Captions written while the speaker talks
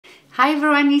Hi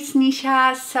everyone, it's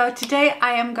Nisha. So today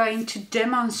I am going to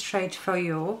demonstrate for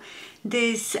you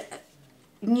this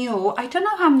new, I don't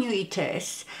know how new it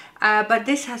is, but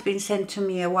this has been sent to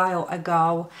me a while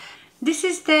ago. This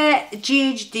is the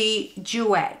GHD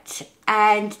Duet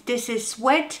and this is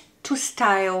wet to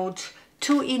styled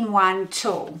 2-in-1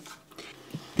 tool.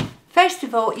 First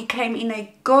of all, it came in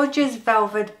a gorgeous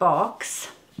velvet box,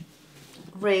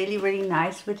 really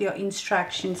nice, with your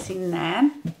instructions in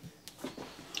there.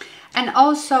 And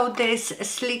also this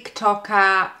Slick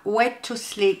Talker wet to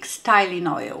sleek styling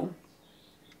oil.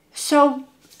 So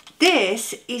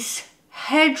this is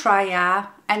hairdryer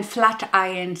and flat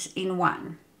irons in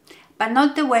one, but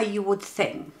not the way you would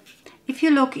think. If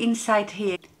you look inside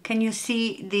here, can you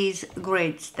see these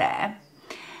grids there?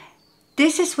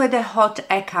 This is where the hot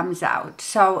air comes out.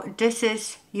 So this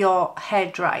is your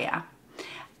hairdryer.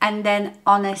 And then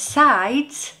on the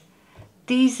sides,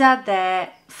 these are the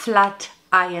flat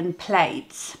iron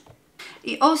plates.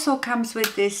 It also comes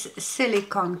with this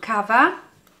silicone cover.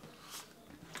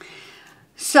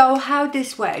 So how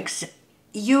this works,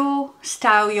 you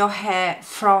style your hair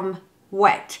from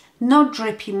wet, not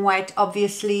dripping wet.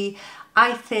 Obviously,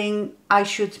 I think I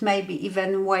should maybe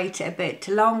even wait a bit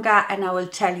longer, and I will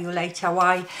tell you later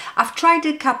why. I've tried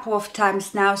it a couple of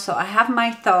times now, so I have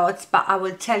my thoughts, but I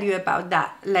will tell you about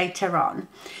that later on.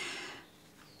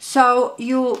 So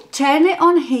you turn it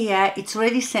on here, it's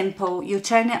really simple. You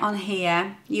turn it on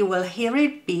here, you will hear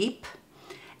it beep,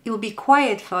 it will be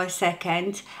quiet for a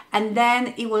second, and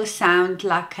then it will sound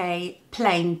like a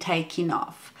plane taking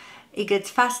off. It gets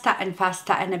faster and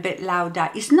faster and a bit louder.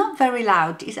 It's not very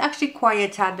loud, it's actually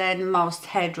quieter than most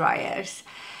hairdryers.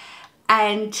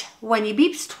 And when it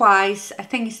beeps twice, I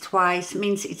think it's twice,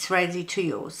 means it's ready to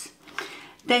use.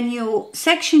 Then you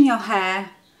section your hair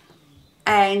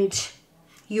and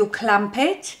you clamp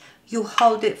it, you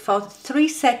hold it for 3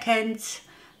 seconds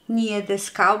near the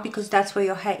scalp because that's where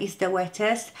your hair is the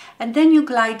wettest, and then you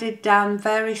glide it down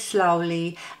very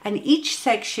slowly, and each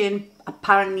section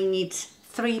apparently needs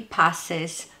 3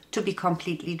 passes to be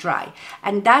completely dry,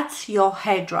 and that's your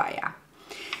hairdryer.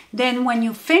 Then when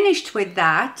you're finished with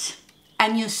that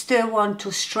and you still want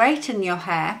to straighten your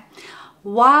hair,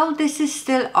 while this is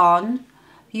still on,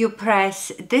 you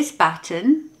press this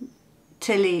button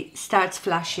till it starts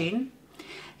flashing.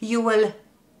 You will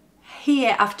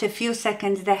hear after a few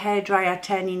seconds the hairdryer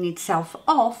turning itself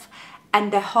off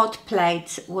and the hot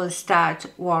plates will start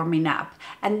warming up,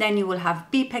 and then you will have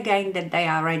beep again that they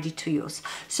are ready to use.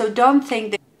 So don't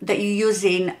think that you're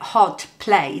using hot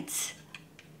plates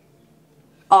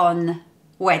on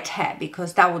wet hair,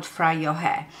 because that would fry your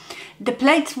hair. The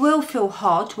plates will feel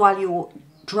hot while you're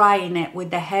drying it with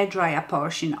the hairdryer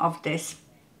portion of this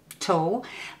tool,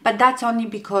 but that's only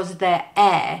because the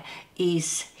air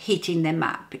is heating them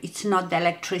up. It's not the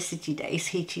electricity that is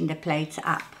heating the plates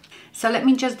up. So let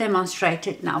me just demonstrate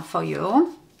it now for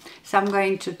you. So I'm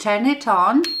going to turn it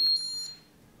on.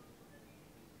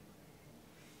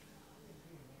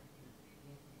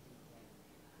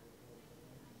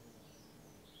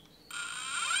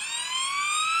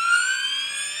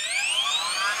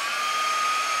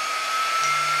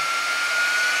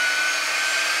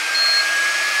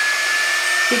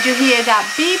 Did you hear that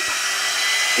beep?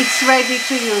 It's ready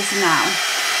to use now.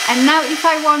 And now if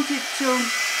I wanted to,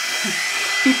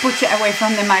 we put it away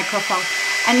from the microphone.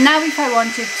 And now if I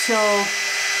wanted to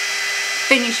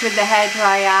finish with the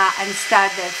hairdryer and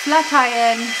start the flat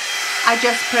iron, I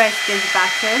just press this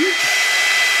button.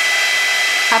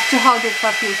 Have to hold it for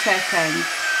a few seconds.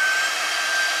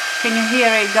 Can you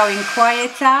hear it going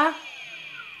quieter?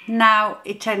 Now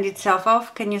it turned itself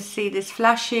off. Can you see this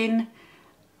flashing?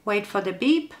 Wait for the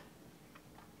beep,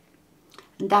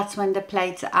 and that's when the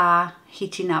plates are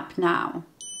heating up now,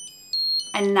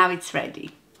 and now it's ready.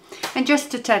 And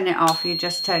just to turn it off, you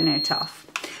just turn it off.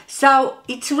 So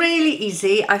it's really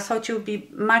easy. I thought it would be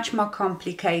much more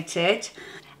complicated,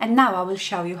 and now I will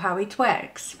show you how it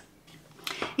works.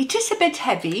 It is a bit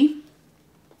heavy.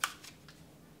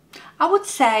 I would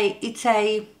say it's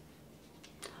a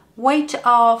weight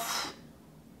of,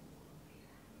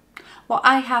 well,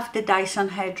 I have the Dyson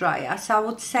hairdryer, so I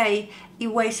would say it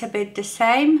weighs a bit the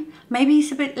same. Maybe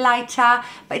it's a bit lighter,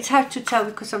 but it's hard to tell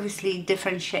because obviously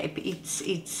different shape. It's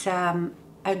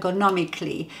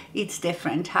ergonomically, it's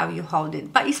different how you hold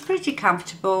it, but it's pretty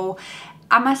comfortable.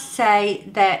 I must say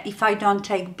that if I don't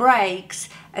take breaks,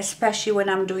 especially when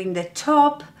I'm doing the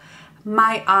top,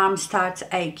 my arm starts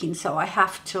aching, so I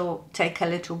have to take a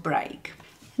little break.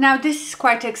 Now this is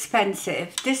quite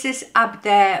expensive. This is up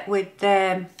there with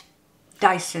the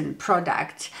Dyson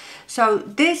product. So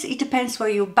this, it depends where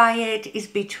you buy it, is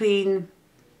between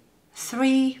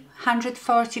 300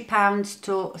 £140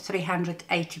 to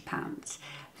 £380.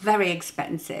 Very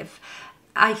expensive.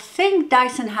 I think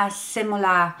Dyson has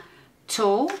similar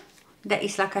tool that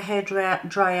is like a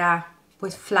hairdryer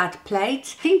with flat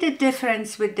plates. I think the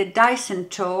difference with the Dyson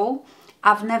tool,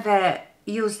 I've never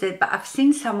used it, but I've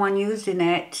seen someone using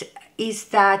it, is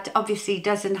that obviously it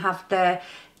doesn't have the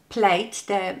plate,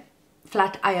 the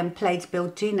flat iron plates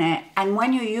built in it, and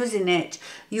when you're using it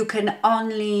you can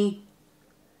only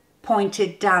point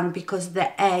it down because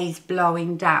the air is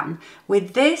blowing down.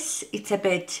 With this it's a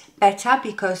bit better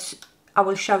because I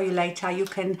will show you later, you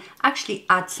can actually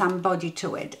add some body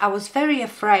to it. I was very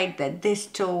afraid that this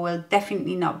tool will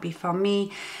definitely not be for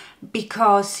me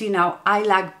because, you know, I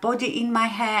like body in my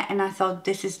hair, and I thought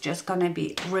this is just gonna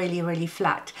be really, really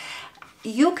flat.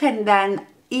 You can then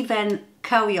even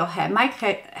curl your hair. My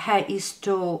hair is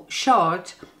too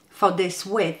short for this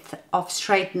width of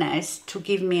straightness to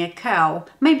give me a curl.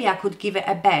 Maybe I could give it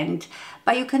a bend,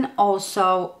 but you can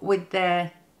also, with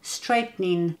the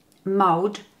straightening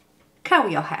mode, curl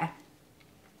your hair.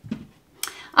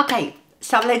 Okay,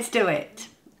 so let's do it.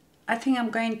 I think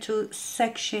I'm going to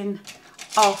section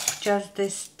off just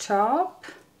this top.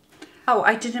 Oh,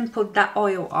 I didn't put that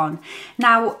oil on.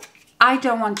 Now, I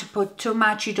don't want to put too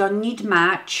much, you don't need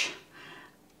much.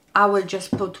 I will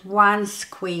just put one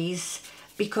squeeze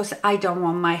because I don't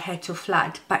want my hair too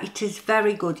flat, but it is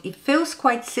very good. It feels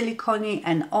quite silicone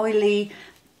and oily,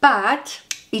 but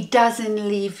it doesn't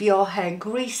leave your hair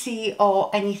greasy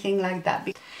or anything like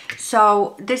that.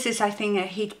 So this is, I think, a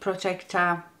heat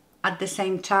protector at the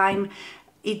same time.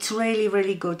 It's really,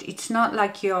 really good. It's not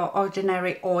like your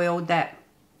ordinary oil that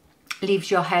leaves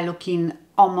your hair looking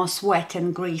almost wet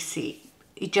and greasy.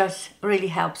 It just really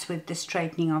helps with the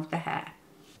straightening of the hair.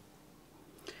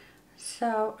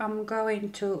 So I'm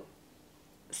going to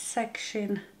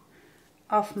section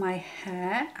off my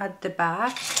hair at the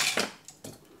back.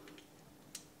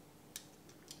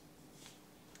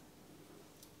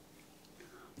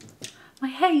 My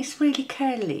hair is really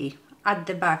curly at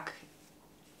the back.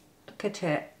 Look at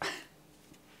it.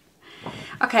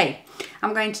 Okay,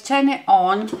 I'm going to turn it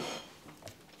on.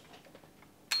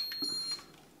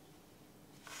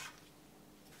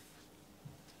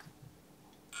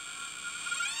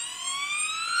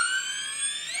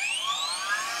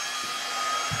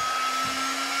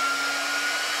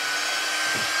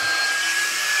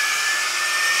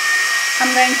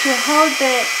 I'm going to hold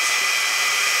it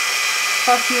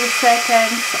for a few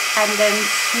seconds and then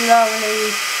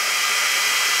slowly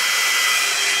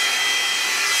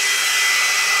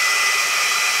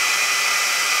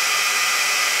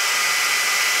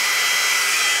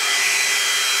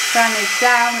run it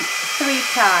down 3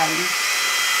 times.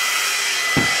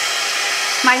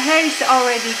 My hair is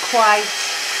already quite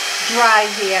dry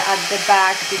here at the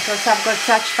back because I've got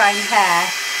such fine hair.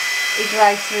 It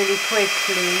dries really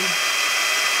quickly.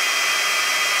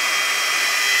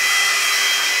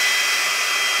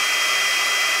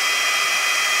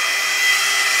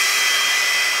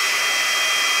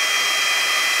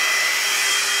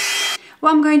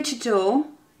 What I'm going to do,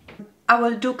 I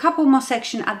will do a couple more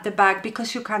sections at the back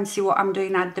because you can't see what I'm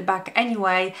doing at the back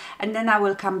anyway, and then I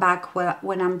will come back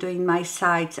when I'm doing my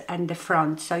sides and the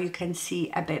front so you can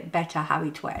see a bit better how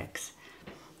it works.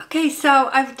 Okay, so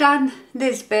I've done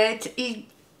this bit. It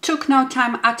took no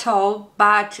time at all,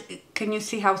 but can you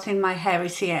see how thin my hair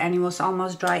is here, and it was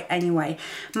almost dry anyway.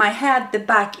 My hair at the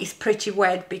back is pretty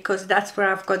wet because that's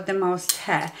where I've got the most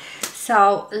hair.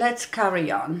 So let's carry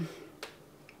on.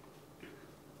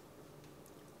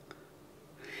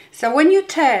 So when you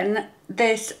turn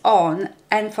this on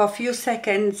and for a few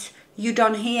seconds you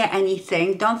don't hear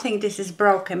anything, don't think this is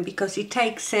broken because it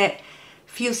takes a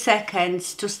few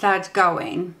seconds to start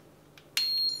going.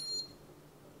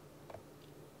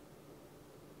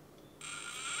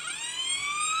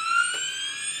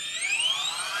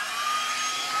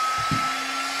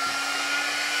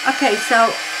 Okay, so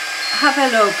have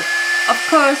a look. Of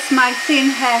course my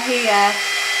thin hair here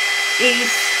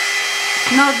is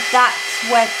not that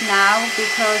wet now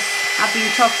because I've been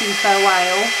talking for a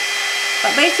while,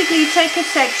 but basically take a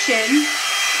section,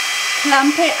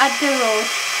 clamp it at the root,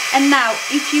 and now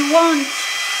if you want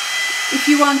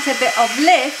a bit of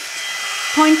lift,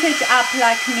 point it up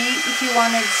like me. If you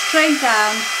want it straight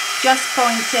down, just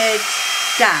point it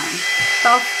down.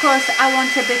 But of course I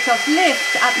want a bit of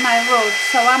lift at my root,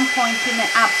 so I'm pointing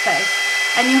it up first,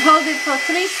 and you hold it for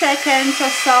 3 seconds or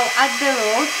so at the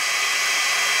root,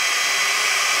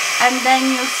 and then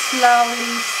you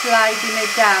slowly sliding it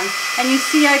down, and you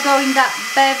see I go in that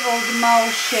beveled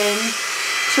motion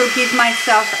to give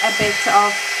myself a bit of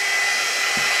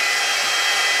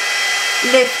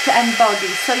lift and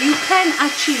body. So you can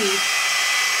achieve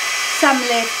some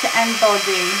lift and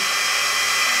body.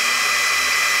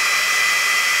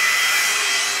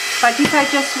 But if I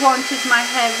just wanted my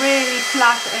hair really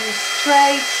flat and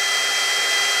straight,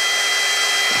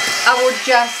 I would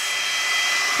just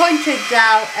point it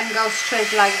down and go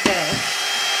straight like this.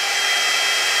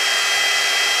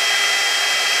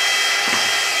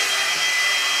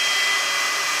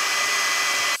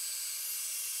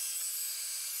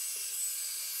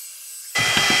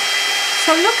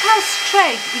 So look how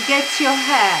straight it gets your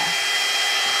hair.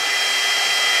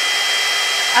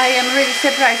 I am really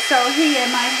surprised. So here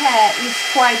my hair is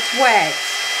quite wet,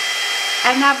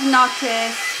 and I've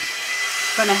noticed,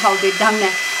 I'm gonna hold it down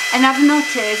there, and I've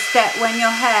noticed that when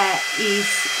your hair is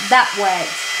that wet,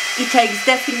 it takes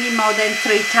definitely more than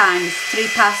 3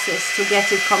 passes to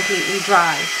get it completely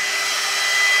dry.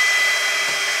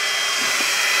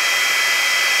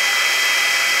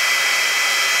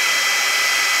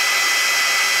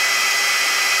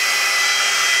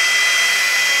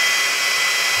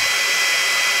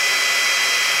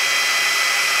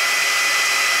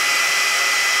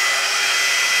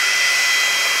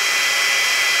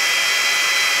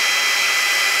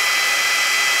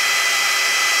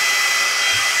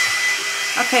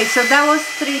 Okay, so that was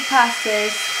 3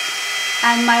 passes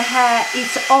and my hair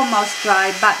is almost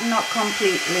dry but not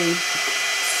completely.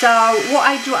 So what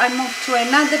I do, I move to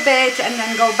another bit and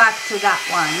then go back to that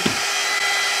one.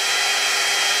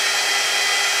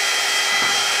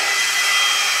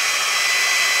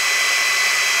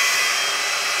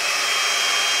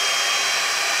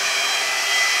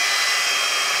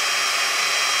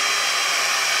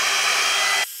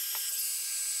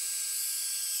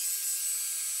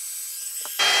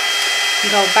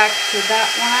 Go back to that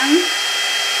one.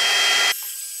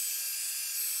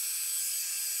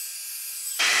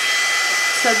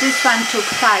 So this one took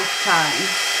 5 times.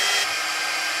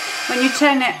 When you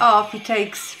turn it off, it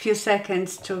takes a few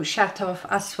seconds to shut off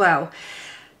as well.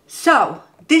 So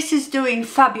this is doing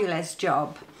fabulous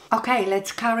job. Okay,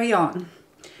 let's carry on.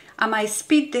 I might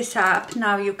speed this up,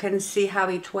 now you can see how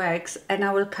it works, and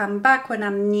I will come back when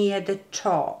I'm near the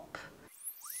top.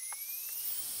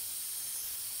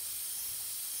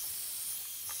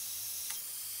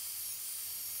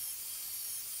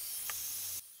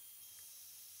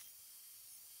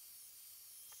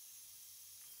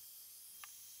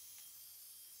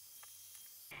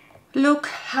 Look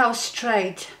how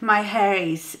straight my hair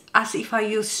is, as if I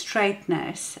use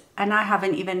straighteners, and I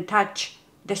haven't even touched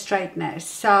the straighteners.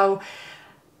 So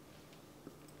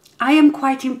I am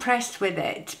quite impressed with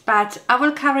it, but I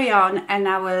will carry on and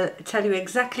I will tell you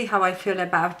exactly how I feel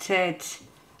about it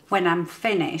when I'm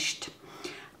finished.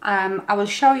 I will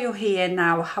show you here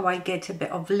now how I get a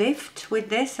bit of lift with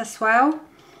this as well.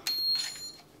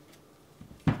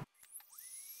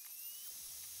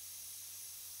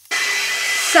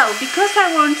 So, because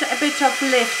I want a bit of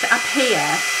lift up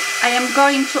here, I am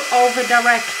going to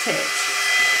over-direct it,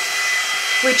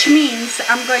 which means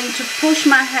I'm going to push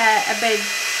my hair a bit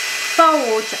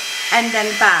forward and then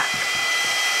back.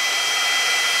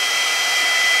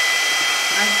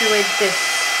 I do it this.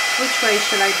 Which way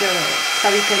should I do it?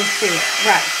 So you can see it.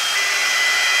 Right.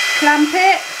 Clamp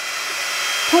it,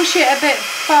 push it a bit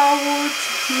forward,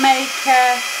 make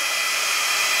a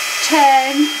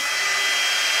turn,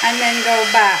 and then go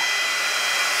back,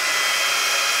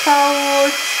 forward.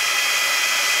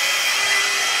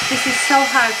 This is so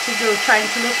hard to do, trying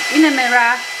to look in a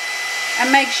mirror and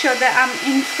make sure that I'm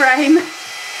in frame.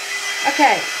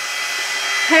 Okay,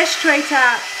 hair straight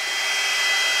up,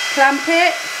 clamp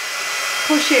it,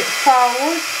 push it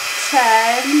forward,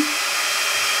 turn,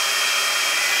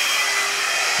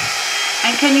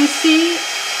 and can you see,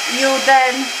 you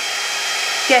then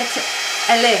get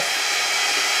a lift.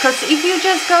 Because if you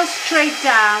just go straight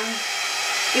down,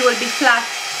 it will be flat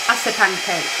as a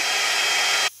pancake.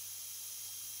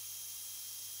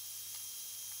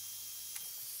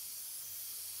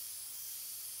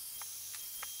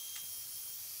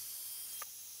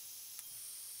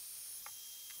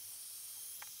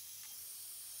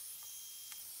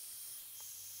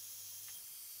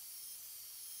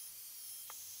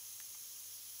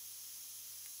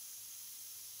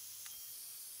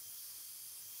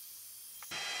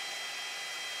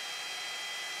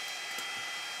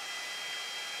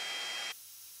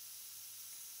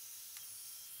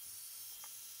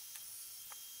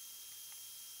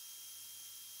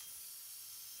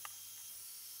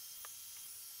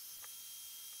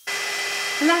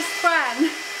 Last one.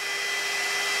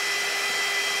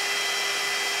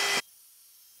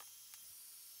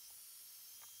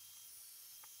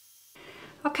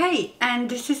 Okay, and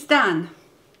this is done.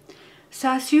 So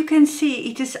as you can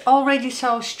see, it is already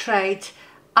so straight.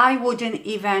 I wouldn't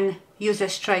even use a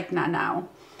straightener now.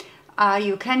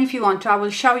 You can if you want to. I will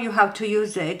show you how to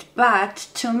use it, but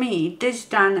to me this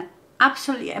done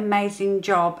absolutely amazing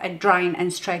job at drying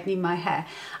and straightening my hair.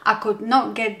 I could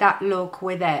not get that look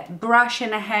with a brush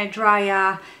and a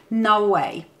hairdryer, no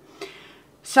way.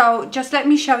 So just let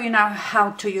me show you now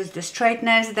how to use the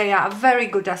straighteners. They are very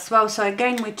good as well. So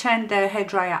again, we turn the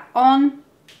hairdryer on.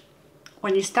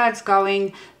 When it starts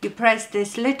going, you press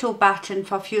this little button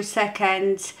for a few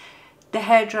seconds. The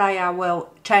hairdryer will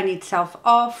turn itself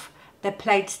off. The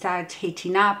plate starts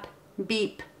heating up,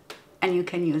 beep, and you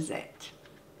can use it.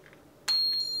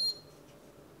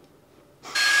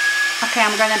 Okay,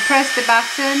 I'm gonna press the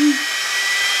button.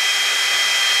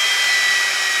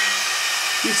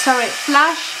 You saw it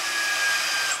flash.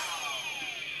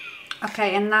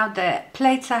 Okay, and now the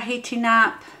plates are heating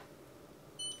up.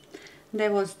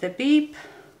 There was the beep.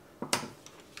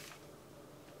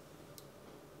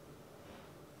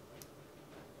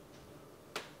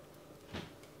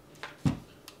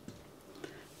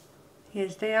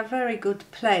 Yes, they are very good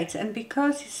plates, and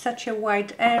because it's such a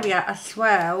wide area as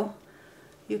well,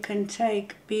 you can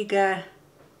take bigger.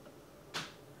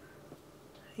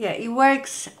 Yeah, it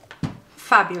works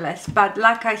fabulous. But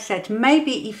like I said,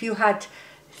 maybe if you had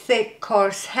thick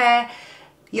coarse hair,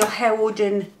 your hair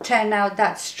wouldn't turn out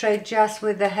that straight just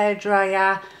with the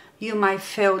hairdryer. You might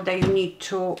feel that you need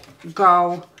to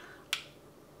go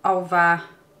over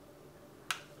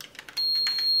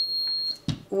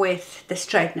with the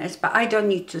straighteners, but I don't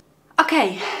need to.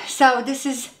 Okay, so this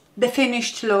is the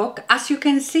finished look. As you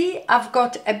can see, I've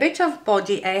got a bit of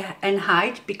body and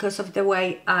height because of the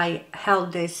way I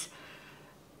held this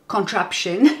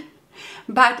contraption.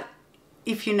 But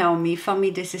if you know me, for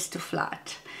me this is too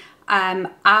flat.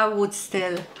 I would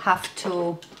still have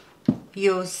to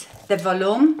use the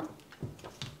volume.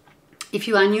 If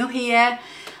you are new here,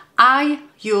 I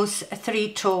use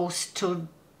 3 tools to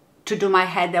do my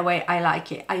hair the way I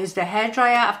like it. I use the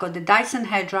hairdryer. I've got the Dyson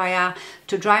hairdryer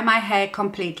to dry my hair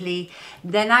completely.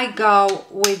 Then I go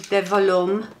with the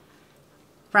volume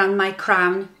around my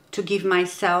crown to give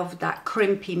myself that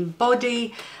crimping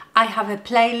body. I have a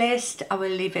playlist. I will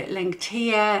leave it linked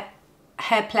here.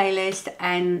 Hair playlist,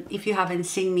 and if you haven't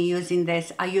seen me using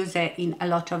this, I use it in a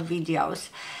lot of videos.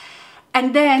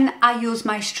 And then I use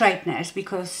my straighteners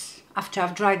because after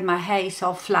I've dried my hair it's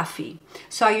all fluffy.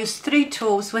 So I use 3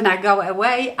 tools. When I go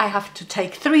away, I have to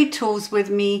take 3 tools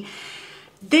with me.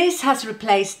 This has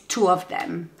replaced 2 of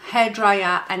them,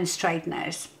 hairdryer and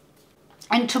straighteners.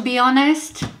 And to be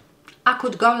honest, I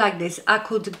could go like this. I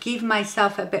could give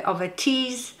myself a bit of a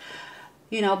tease,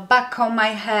 you know, back on my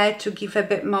hair to give a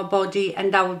bit more body,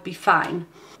 and that would be fine.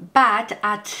 But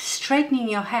at straightening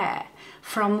your hair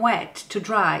from wet to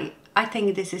dry, I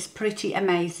think this is pretty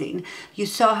amazing. You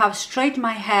saw how straight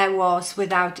my hair was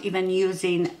without even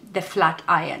using the flat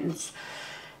irons.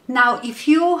 Now, if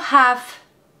you have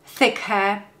thick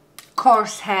hair,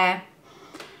 coarse hair,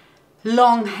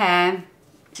 long hair,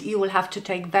 you will have to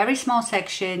take very small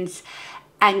sections,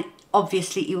 and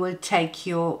obviously it will take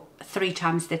you 3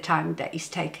 times the time that it's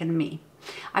taken me.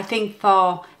 I think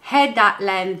for hair that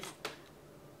length,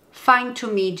 fine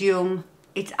to medium,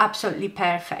 it's absolutely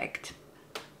perfect.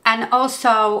 And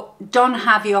also don't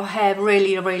have your hair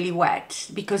really wet,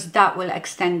 because that will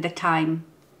extend the time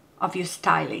of your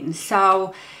styling.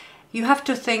 So you have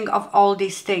to think of all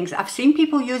these things. I've seen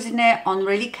people using it on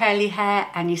really curly hair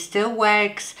and it still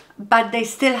works, but they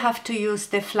still have to use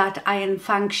the flat iron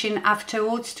function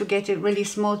afterwards to get it really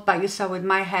smooth. But you saw with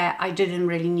my hair, I didn't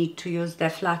really need to use the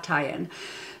flat iron.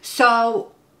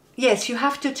 So yes, you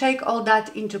have to take all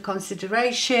that into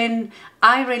consideration.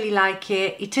 I really like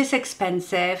it. It is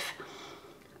expensive,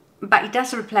 but it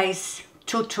does replace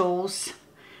 2 tools.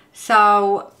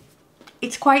 So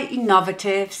it's quite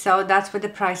innovative, so that's where the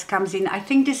price comes in. I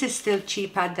think this is still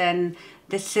cheaper than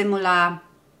the similar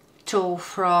tool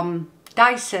from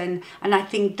Dyson, and I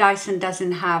think Dyson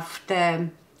doesn't have the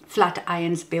flat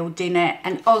irons built in it,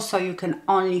 and also you can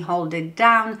only hold it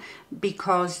down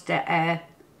because the air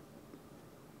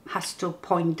has to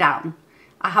point down.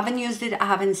 I haven't used it, I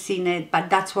haven't seen it, but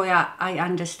that's what I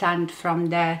understand from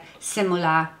the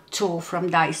similar tool from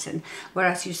Dyson.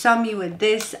 Whereas you saw me with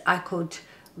this, I could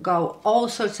go all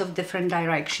sorts of different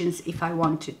directions if I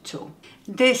wanted to.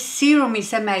 This serum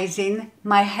is amazing.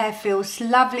 My hair feels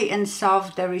lovely and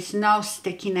soft. There is no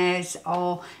stickiness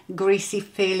or greasy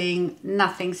feeling,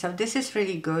 nothing. So this is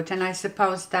really good, and I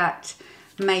suppose that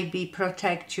maybe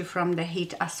protect you from the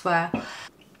heat as well.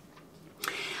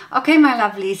 Okay, my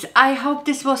lovelies, I hope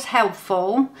this was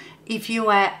helpful if you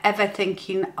were ever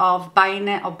thinking of buying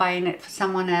it or buying it for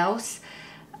someone else.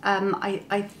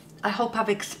 I hope I've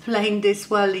explained this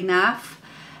well enough.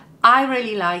 I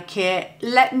really like it.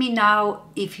 Let me know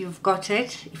if you've got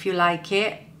it, if you like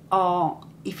it, or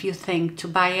if you think to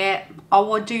buy it, or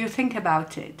what do you think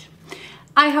about it.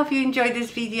 I hope you enjoyed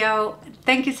this video.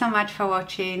 Thank you so much for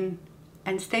watching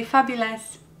and stay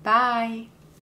fabulous. Bye.